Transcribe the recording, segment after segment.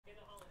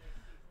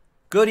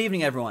Good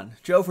evening, everyone.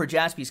 Joe for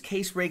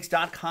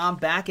JaspysCaseBreaks.com,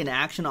 back in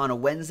action on a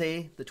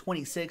Wednesday, the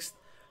 26th,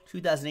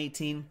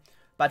 2018.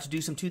 About to do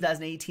some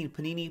 2018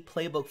 Panini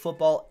Playbook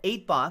Football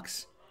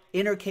 8-box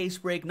inner case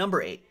break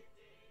number 8.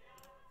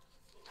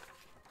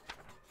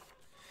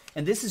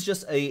 And this is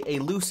just a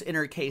loose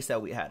inner case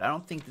that we had. I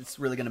don't think it's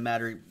really going to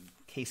matter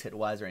case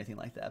hit-wise or anything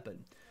like that. But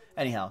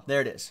anyhow,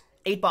 there it is.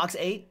 8-box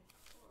 8.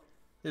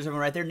 There's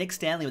everyone right there. Nick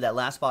Stanley with that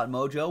last spot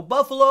mojo.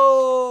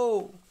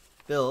 Buffalo!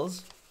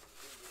 Bills.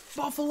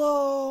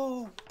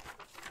 Buffalo!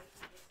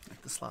 Like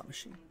the slot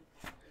machine.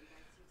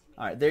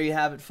 All right, there you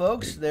have it,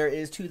 folks. There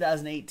is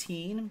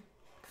 2018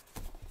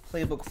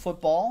 Playbook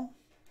Football.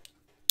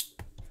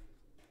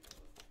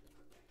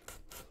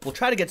 We'll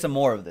try to get some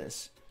more of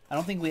this. I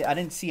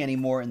didn't see any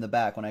more in the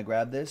back when I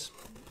grabbed this.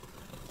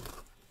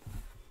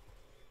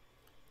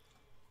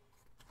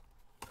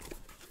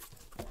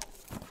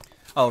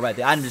 Oh, right.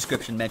 The item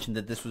description mentioned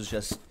that this was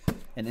just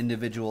an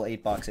individual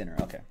 8-box inner.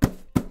 Okay.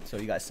 So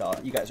you guys saw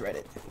it. You guys read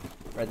it.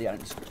 Read the item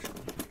description.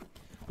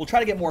 We'll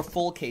try to get more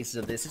full cases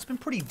of this. It's been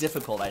pretty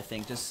difficult, I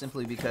think, just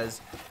simply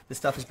because the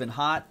stuff has been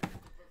hot.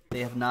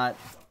 They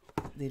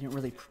didn't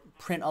really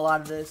print a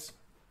lot of this.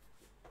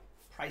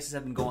 Prices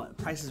have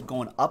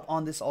going up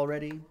on this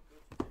already.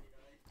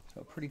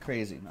 So pretty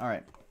crazy. All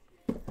right.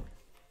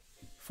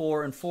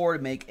 4 and 4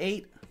 to make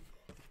 8.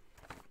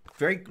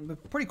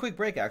 Pretty quick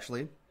break,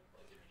 actually.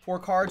 4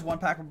 cards, 1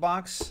 pack per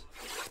box.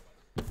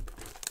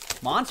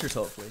 Monsters,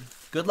 hopefully.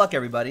 Good luck,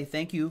 everybody.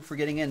 Thank you for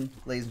getting in,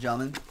 ladies and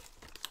gentlemen.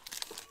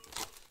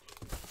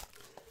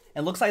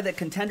 And looks like that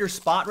Contender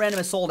Spot Random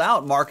is sold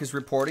out, Mark is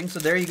reporting, so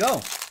there you go.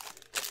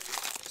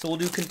 So we'll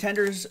do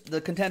the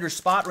Contender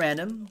Spot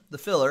Random, the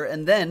filler,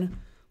 and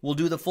then we'll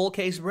do the full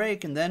case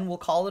break, and then we'll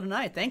call it a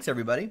night. Thanks,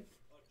 everybody.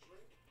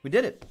 We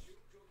did it.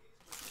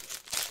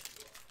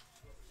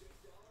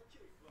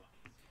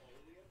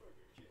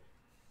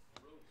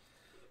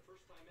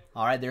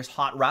 All right, there's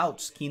Hot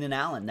Routes, Keenan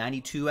Allen,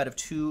 92 out of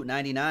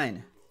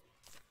 299.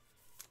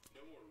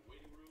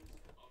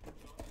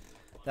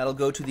 That'll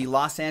go to the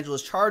Los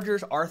Angeles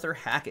Chargers, Arthur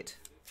Hackett.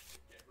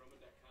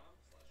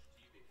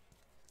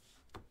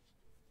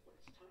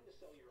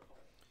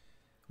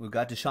 We've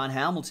got Deshaun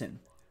Hamilton,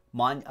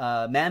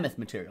 Mammoth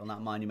material,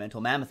 not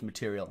monumental, Mammoth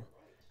material,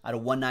 out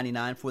of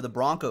 199 for the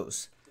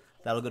Broncos.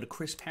 That'll go to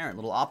Chris Parent,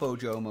 little Oppo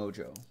Joe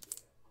Mojo.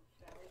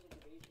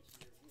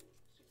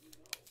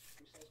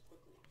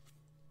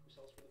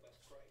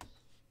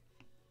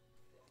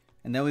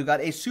 And then we've got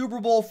a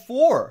Super Bowl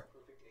 4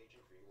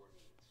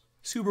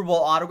 Super Bowl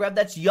autograph.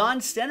 That's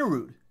Jan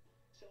Stenerud.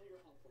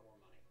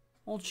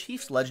 Old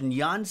Chiefs legend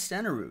Jan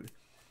Stenerud.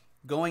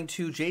 Going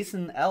to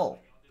Jason L.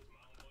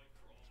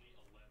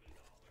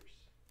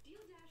 You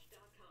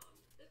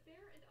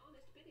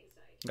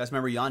guys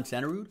remember Jan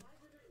Stenerud?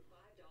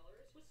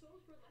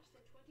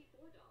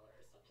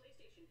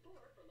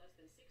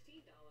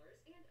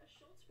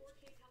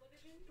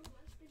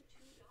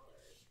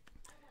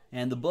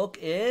 And the book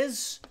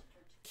is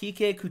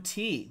Kike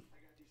Kuti,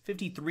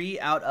 53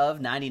 out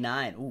of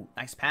 99. Ooh,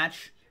 nice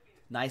patch.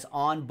 Nice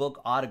on-book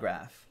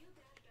autograph.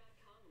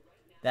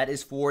 That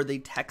is for the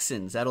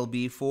Texans. That'll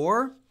be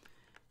for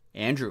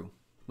Andrew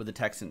with the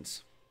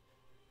Texans.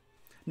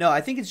 No,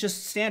 I think it's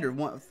just standard.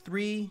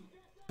 3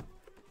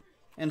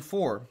 and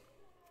 4.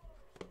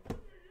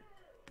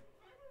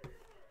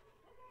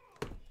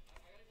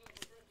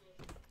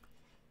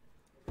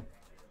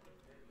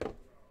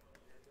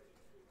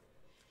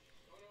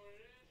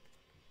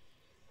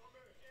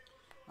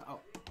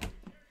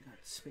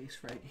 Space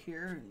right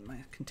here in my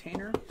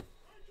container.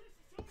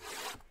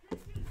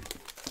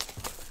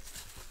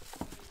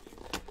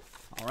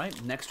 All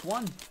right, next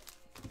one.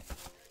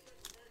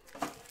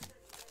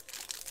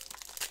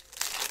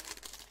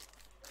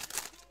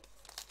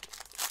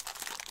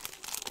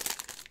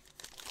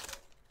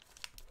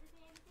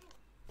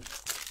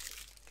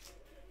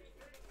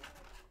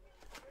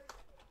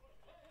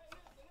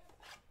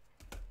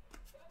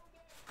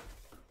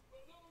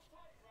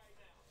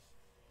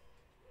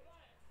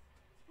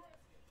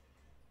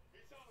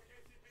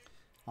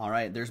 All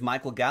right, there's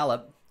Michael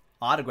Gallup,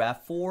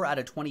 autograph 4 out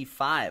of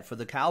 25 for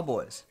the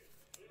Cowboys.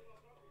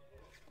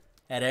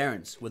 Ed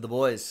Aarons with the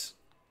boys.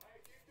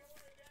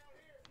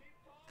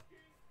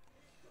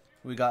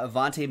 We got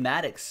Avonte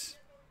Maddox,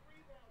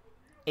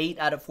 8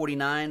 out of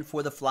 49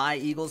 for the Fly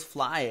Eagles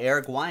Fly.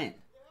 Eric Wyant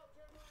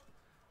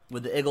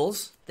with the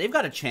Eagles. They've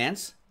got a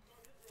chance,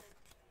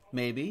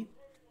 maybe.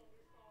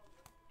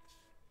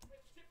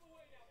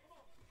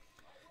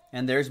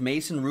 And there's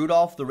Mason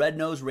Rudolph, the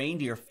Red-Nosed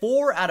Reindeer,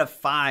 4 out of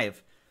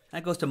 5.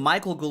 That goes to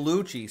Michael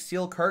Gallucci,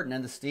 Steel Curtain,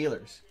 and the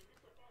Steelers.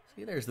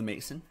 See, there's the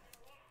Mason.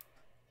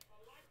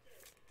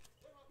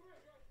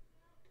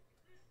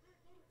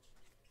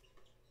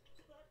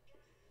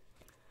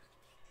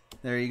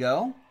 There you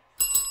go.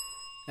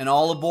 And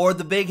all aboard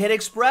the Big Hit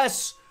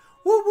Express.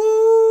 Woo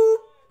woo!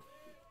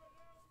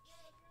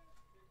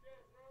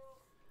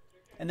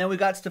 And then we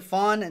got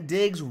Stephon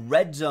Diggs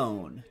Red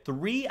Zone.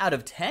 3 out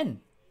of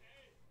 10.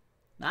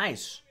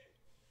 Nice.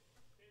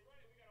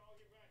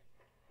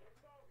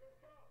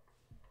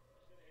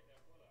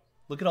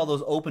 Look at all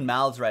those open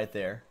mouths right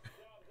there.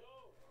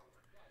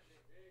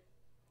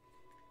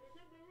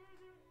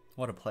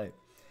 What a play.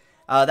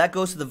 That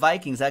goes to the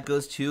Vikings. That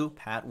goes to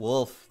Pat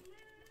Wolf.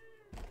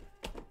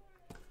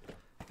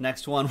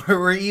 Next one,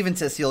 we're even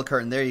to Steel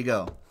Curtain. There you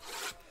go.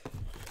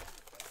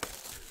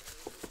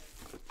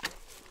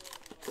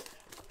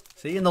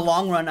 See, in the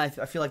long run, I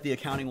feel like the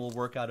accounting will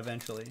work out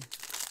eventually.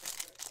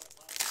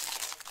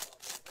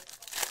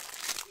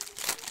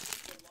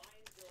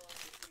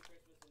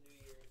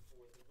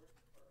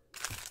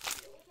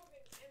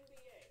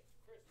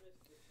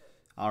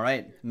 All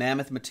right,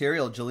 Mammoth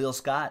Material, Jaleel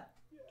Scott.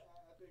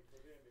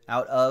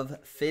 Out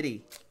of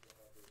Fitty.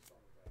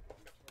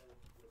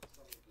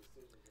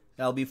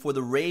 That'll be for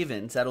the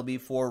Ravens. That'll be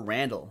for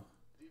Randall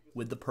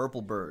with the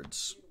Purple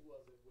Birds.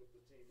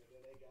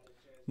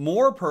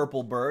 More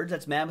Purple Birds.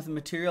 That's Mammoth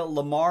Material,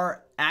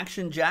 Lamar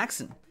Action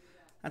Jackson.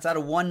 That's out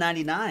of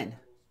 199.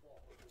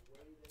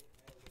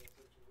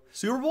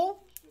 Super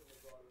Bowl?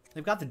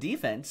 They've got the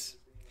defense.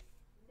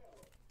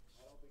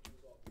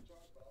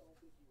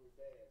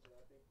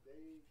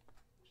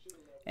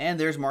 And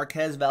there's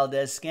Marquez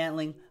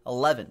Valdez-Scantling,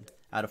 11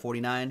 out of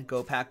 49.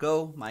 Go Pack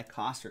Go, Mike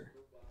Coster.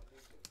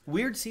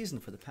 Weird season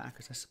for the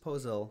Packers. I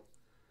suppose they'll...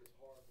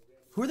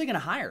 Who are they going to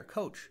hire?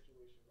 Coach.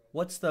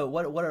 What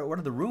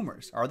are the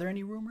rumors? Are there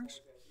any rumors?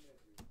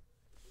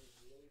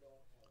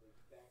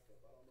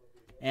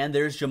 And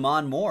there's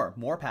Jamon Moore.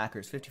 More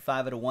Packers.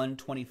 55 out of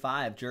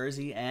 125.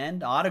 Jersey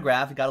and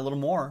autograph. We got a little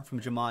more from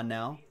Jamon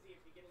now.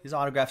 His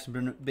autographs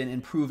have been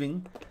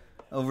improving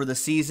over the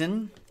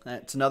season.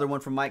 That's another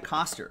one from Mike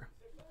Coster.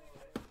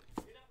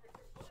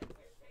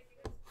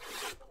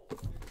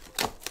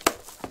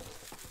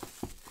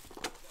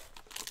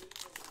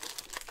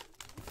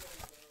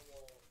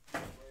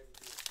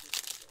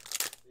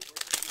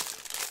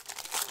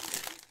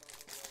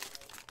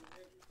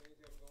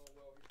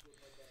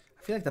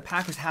 I feel like the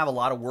Packers have a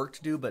lot of work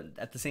to do, but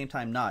at the same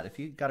time not. If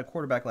you got a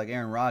quarterback like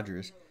Aaron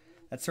Rodgers,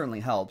 that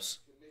certainly helps.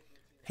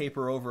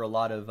 Paper over a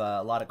lot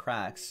of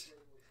cracks.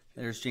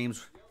 There's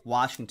James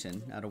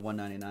Washington out of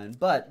 199,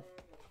 but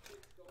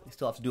they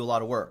still have to do a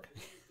lot of work.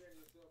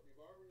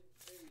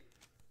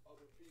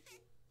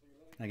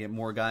 I get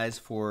more guys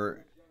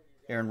for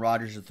Aaron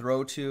Rodgers to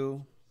throw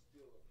to.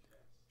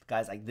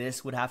 Guys like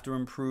this would have to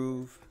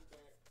improve.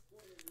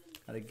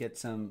 Got to get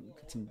some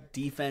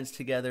defense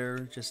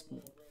together. Just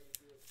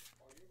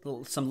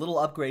some little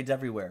upgrades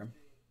everywhere.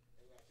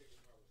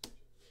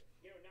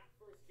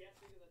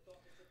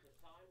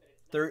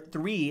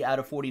 3 out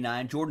of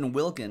 49. Jordan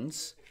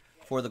Wilkins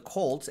for the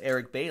Colts.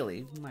 Eric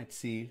Bailey.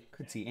 We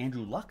could see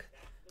Andrew Luck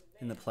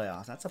in the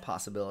playoffs. That's a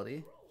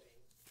possibility.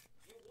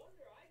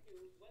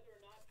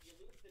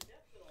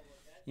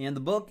 And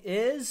the book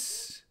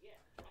is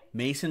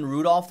Mason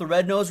Rudolph, the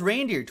Red-Nosed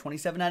Reindeer.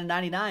 27 out of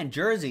 99.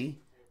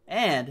 Jersey.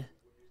 And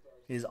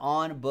his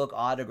on-book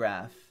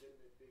autograph.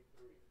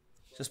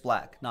 Just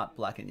black, not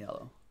black and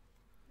yellow.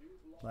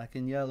 Black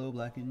and yellow,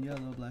 black and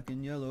yellow, black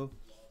and yellow.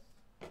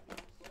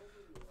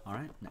 All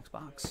right, next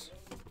box.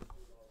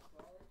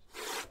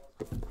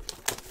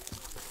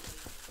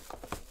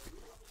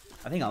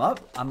 I think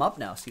I'm up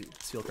now,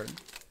 Steel Curtain.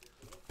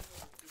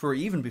 For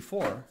even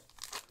before.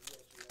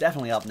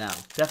 Definitely up now.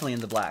 Definitely in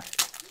the black.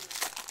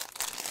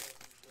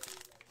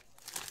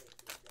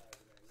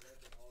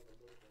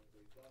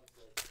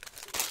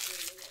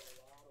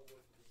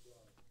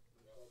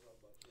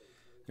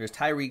 There's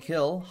Tyreek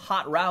Hill,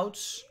 Hot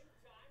Routes,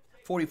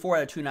 44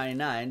 out of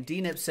 299.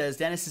 D-Nip says,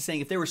 Dennis is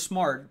saying if they were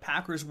smart,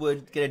 Packers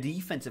would get a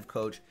defensive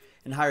coach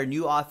and hire a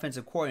new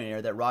offensive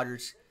coordinator that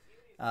Rodgers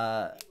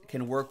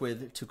can work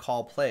with to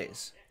call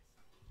plays.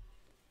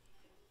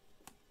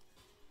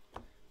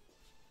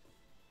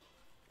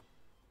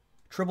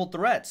 Triple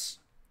threats.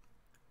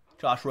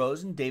 Josh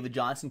Rosen, David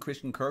Johnson,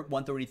 Christian Kirk,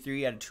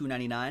 133 out of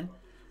 299.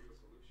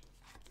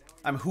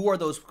 I mean, who are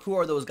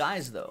those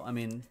guys, though? I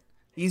mean,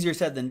 easier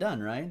said than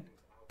done, right?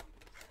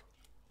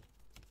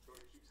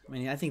 I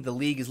mean, I think the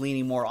league is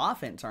leaning more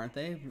offense, aren't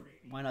they?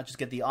 Why not just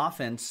get the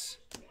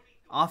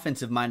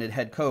offensive-minded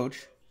head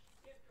coach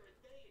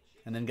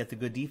and then get the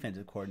good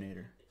defensive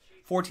coordinator?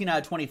 14 out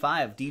of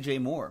 25,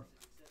 DJ Moore.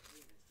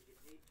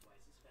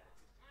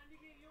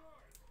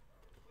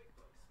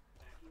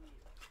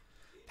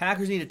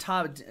 Packers need a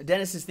top...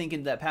 Dennis is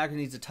thinking that Packers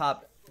needs a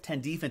top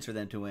 10 defense for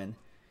them to win.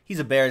 He's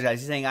a Bears guy.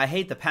 He's saying, I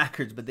hate the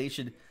Packers, but they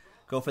should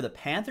go for the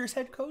Panthers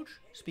head coach.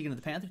 Speaking of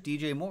the Panthers,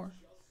 DJ Moore.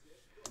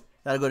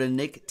 That'll go to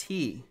Nick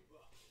T.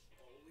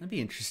 That'd be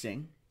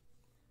interesting.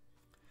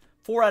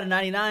 4 out of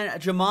 99,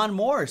 Jamon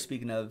Moore.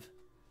 Speaking of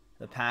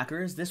the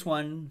Packers, this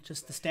one,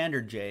 just the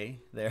standard J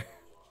there.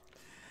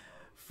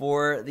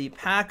 For the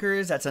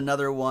Packers, that's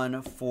another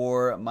one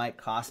for Mike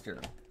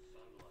Coster.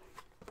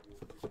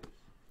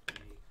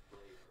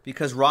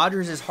 Because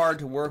Rodgers is hard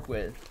to work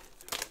with.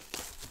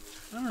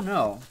 I don't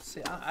know.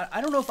 See,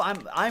 I don't know if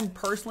I'm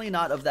personally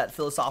not of that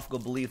philosophical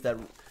belief that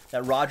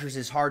Rodgers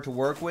is hard to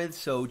work with,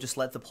 so just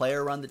let the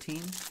player run the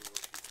team.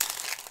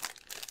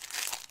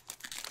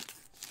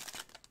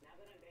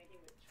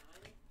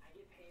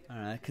 I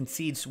don't know, it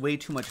concedes way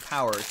too much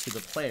power to the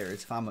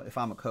players if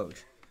I'm a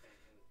coach.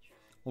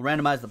 We'll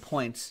randomize the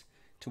points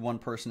to one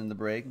person in the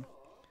break.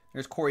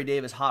 There's Corey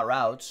Davis, hot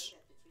routes.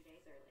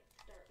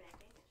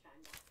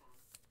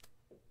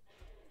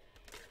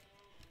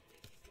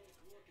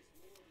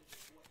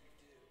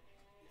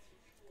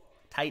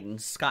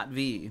 Titans, Scott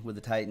V with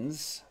the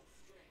Titans.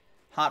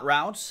 Hot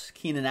routes,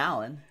 Keenan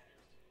Allen,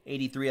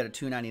 83 out of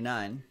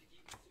 299.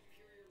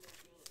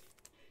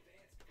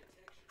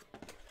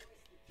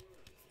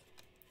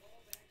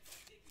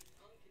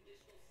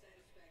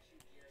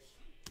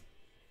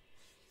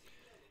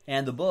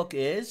 And the book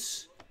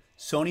is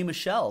Sony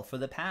Michel for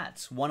the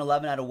Pats,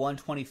 111 out of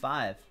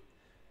 125.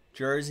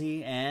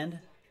 Jersey and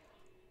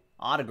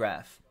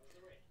autograph.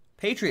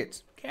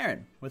 Patriots,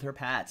 Karen with her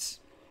Pats.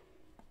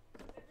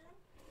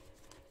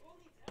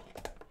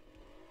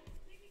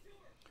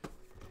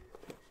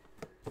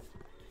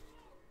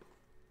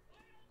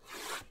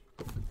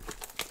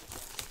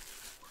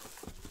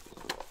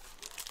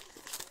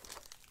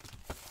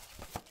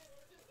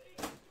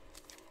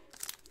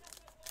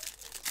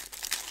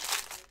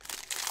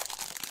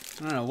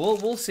 I don't know.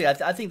 We'll see.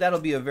 I think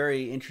that'll be a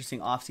very interesting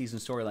offseason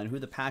storyline, who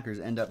the Packers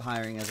end up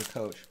hiring as a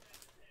coach.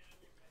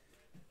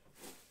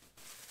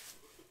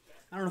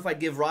 I don't know if I'd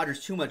give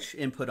Rodgers too much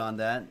input on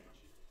that.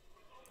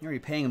 You're already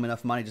paying him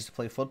enough money just to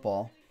play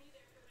football.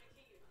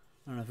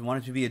 I don't know if he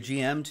wanted to be a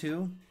GM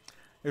too.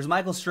 There's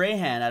Michael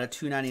Strahan out of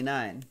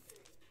 299.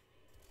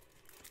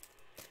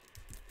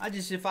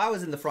 If I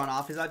was in the front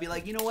office, I'd be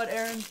like, you know what,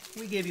 Aaron?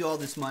 We gave you all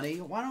this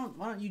money. Why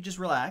don't you just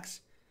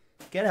relax,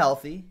 get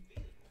healthy?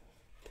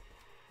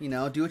 You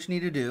know, do what you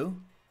need to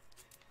do.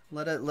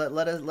 Let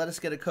us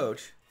get a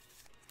coach.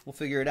 We'll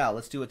figure it out.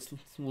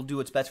 We'll do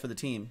what's best for the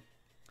team.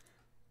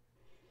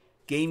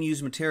 Game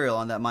used material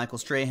on that Michael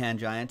Strahan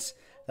Giants.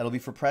 That'll be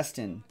for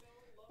Preston.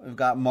 We've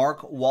got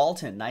Mark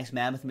Walton. Nice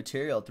mammoth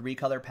material.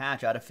 3-color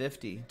patch out of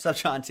 50. What's up,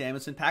 Sean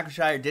Samuelson?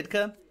 Packershire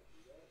Ditka.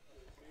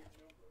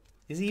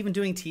 Is he even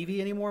doing TV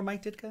anymore,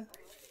 Mike Ditka?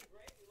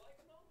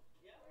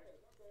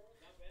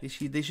 They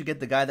should get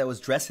the guy that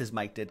was dressed as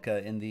Mike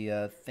Ditka in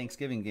the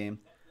Thanksgiving game.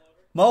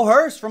 Mo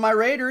Hurst for my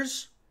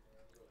Raiders.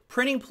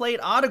 Printing plate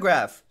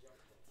autograph.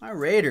 My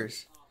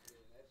Raiders.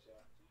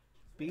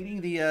 Beating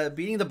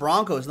the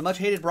Broncos, the much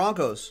hated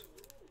Broncos.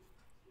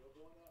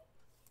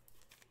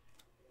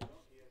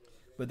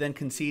 But then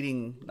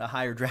conceding a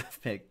higher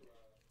draft pick.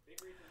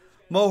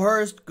 Mo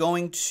Hurst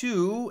going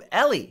to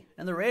Ellie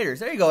and the Raiders.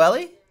 There you go,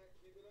 Ellie.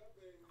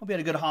 Hope you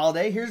had a good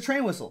holiday. Here's a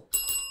train whistle.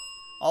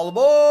 All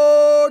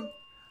aboard.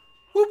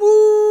 Whoop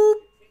whoop.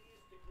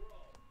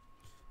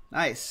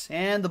 Nice.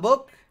 And the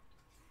book.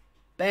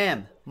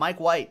 Bam, Mike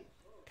White,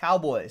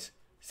 Cowboys,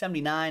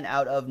 79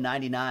 out of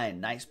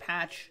 99. Nice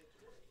patch,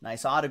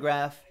 nice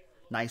autograph,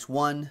 nice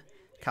one.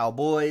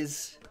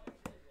 Cowboys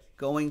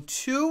going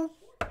to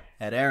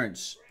Ed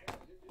Aarons.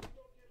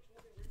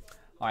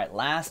 All right,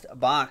 last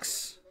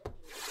box.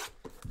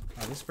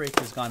 Oh, this break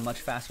has gone much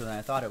faster than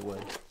I thought it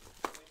would.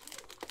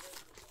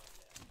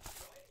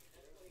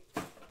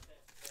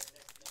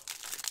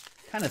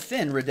 Kind of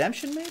thin.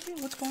 Redemption, maybe?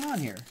 What's going on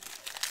here?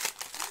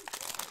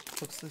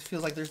 It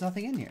feels like there's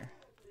nothing in here.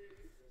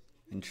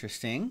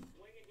 Interesting.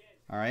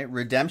 All right,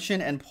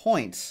 redemption and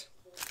points.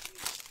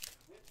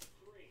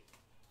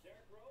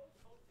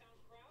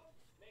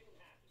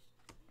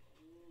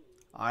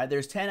 All right,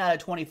 there's 10 out of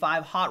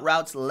 25. Hot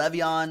routes,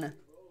 Le'Veon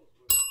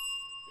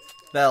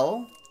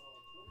Bell.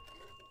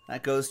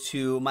 That goes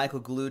to Michael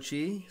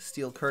Gallucci,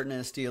 Steel Curtain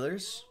and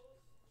Steelers.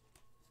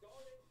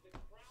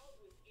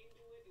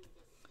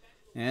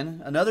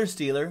 And another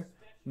Steeler,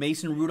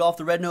 Mason Rudolph,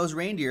 the Red-Nosed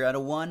Reindeer, out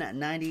of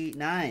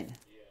 199.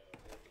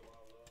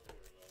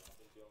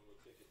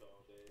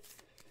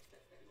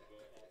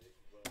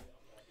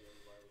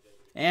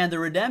 And the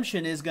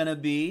redemption is going to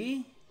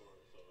be,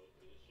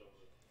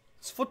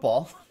 it's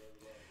football,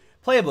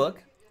 Playbook,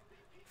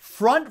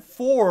 front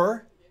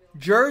 4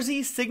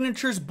 Jersey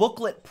Signatures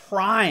Booklet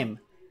Prime.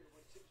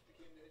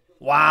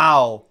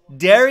 Wow.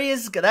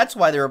 Darius, that's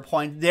why they're a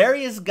point.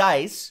 Darius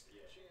Geis,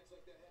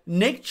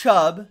 Nick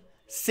Chubb,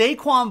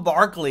 Saquon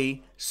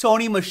Barkley,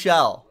 Sony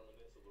Michel.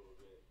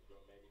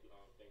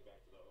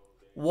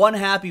 One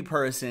happy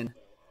person,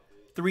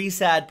 3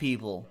 sad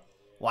people.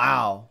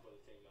 Wow.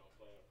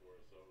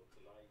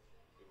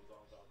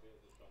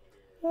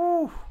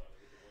 Woo.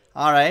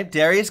 All right,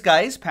 Darius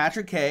Geis,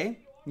 Patrick K.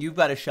 You've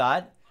got a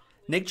shot.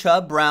 Nick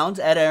Chubb, Browns,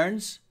 Ed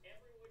Aarons.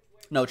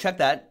 No, check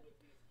that.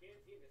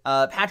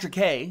 Patrick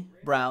K,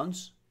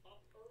 Browns.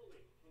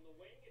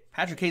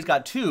 Patrick K's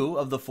got 2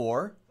 of the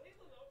 4.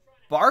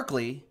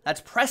 Barkley,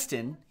 that's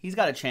Preston. He's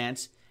got a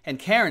chance. And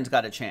Karen's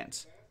got a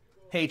chance.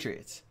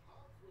 Patriots.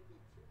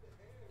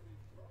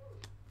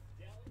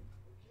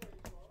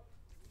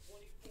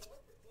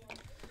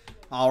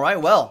 All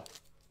right, well,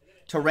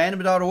 to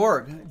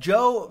random.org.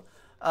 Joe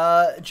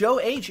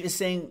H is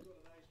saying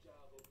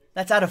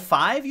that's out of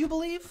 5, you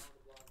believe?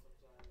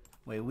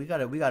 Wait, we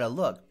gotta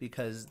look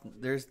because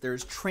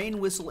there's train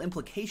whistle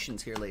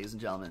implications here, ladies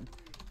and gentlemen.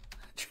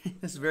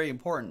 This is very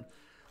important.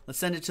 Let's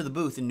send it to the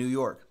booth in New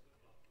York.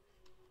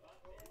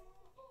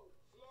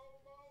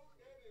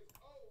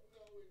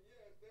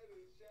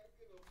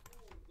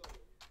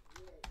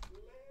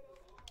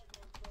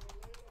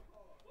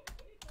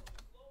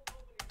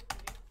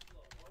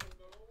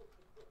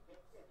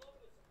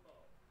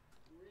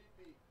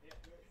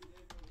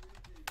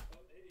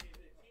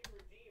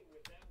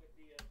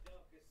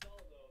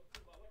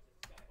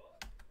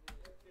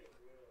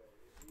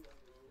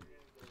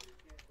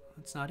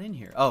 It's not in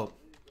here. Oh,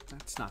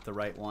 that's not the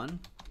right one.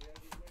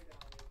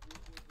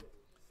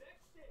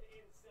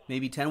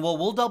 Maybe 10. Well,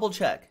 we'll double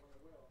check.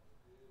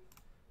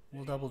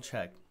 We'll double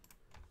check.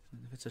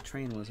 If it's a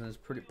train list, it's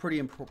pretty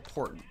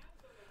important.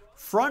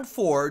 Front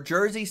 4,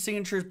 Jersey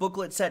Signatures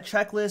Booklet Set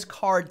Checklist,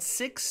 Card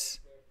 6.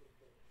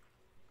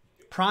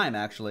 Prime,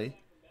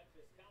 actually.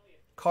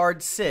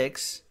 Card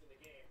 6.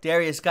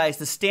 Darius Geis.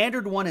 The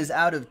standard one is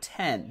out of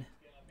 10.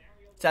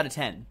 It's out of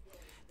 10.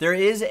 There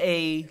is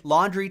a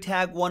laundry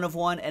tag 1 of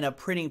 1 and a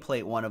printing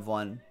plate 1 of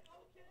 1.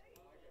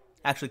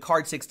 Actually,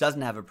 card 6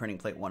 doesn't have a printing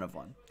plate 1 of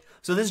 1.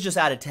 So this is just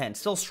out of 10.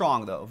 Still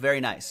strong, though. Very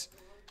nice.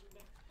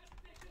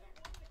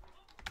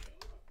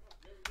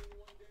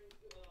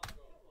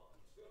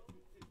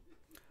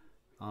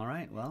 All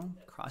right, well,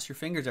 cross your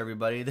fingers,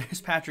 everybody.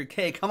 There's Patrick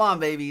K. Come on,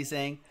 baby, he's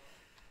saying.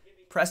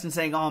 Preston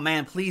saying, oh,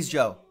 man, please,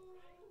 Joe.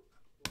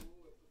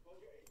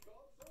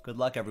 Good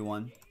luck,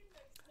 everyone.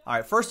 All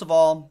right, first of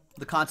all,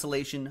 the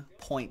consolation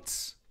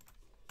points.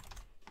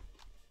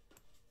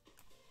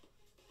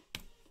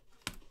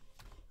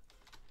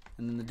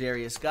 And then the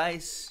Darius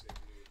Geis,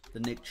 the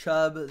Nick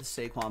Chubb, the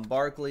Saquon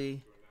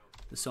Barkley,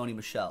 the Sony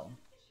Michel.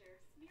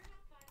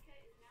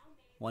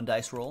 1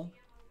 dice roll.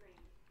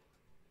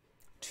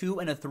 2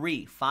 and a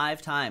 3,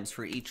 5 times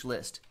for each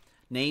list.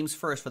 Names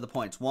first for the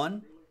points.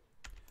 1,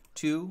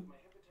 2,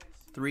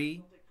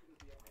 3,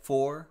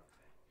 4,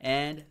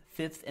 and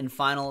 5th and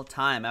final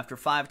time. After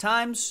 5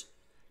 times,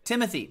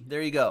 Timothy,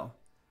 there you go.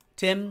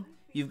 Tim,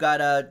 you've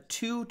got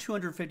 2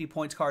 250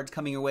 points cards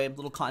coming your way. A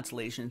little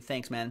consolation.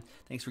 Thanks, man.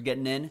 Thanks for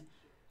getting in.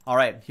 All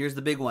right, here's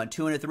the big one.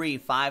 2 and a 3,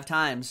 5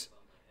 times.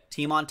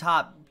 Team on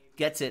top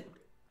gets it.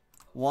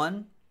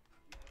 1,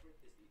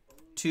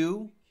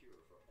 2,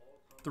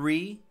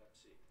 3,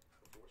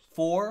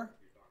 4.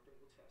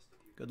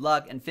 Good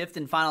luck. And 5th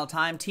and final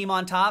time. Team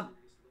on top.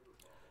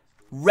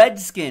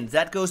 Redskins.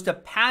 That goes to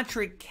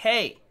Patrick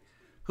K,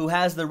 who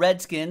has the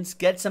Redskins.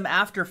 Gets them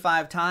after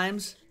 5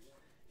 times.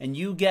 And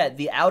you get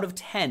the out of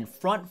 10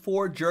 front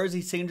 4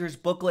 Jersey Signatures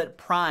Booklet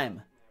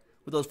Prime.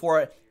 With those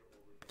 4.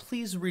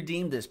 Please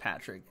redeem this,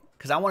 Patrick,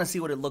 because I want to see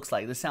what it looks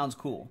like. This sounds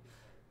cool.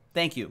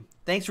 Thank you.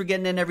 Thanks for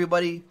getting in,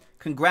 everybody.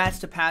 Congrats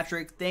to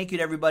Patrick. Thank you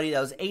to everybody. That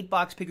was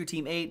 8-box Pick Your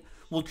Team 8.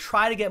 We'll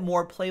try to get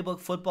more Playbook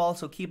football,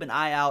 so keep an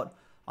eye out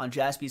on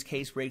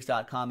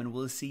jaspyscasebreaks.com, and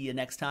we'll see you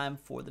next time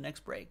for the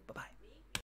next break. Bye-bye.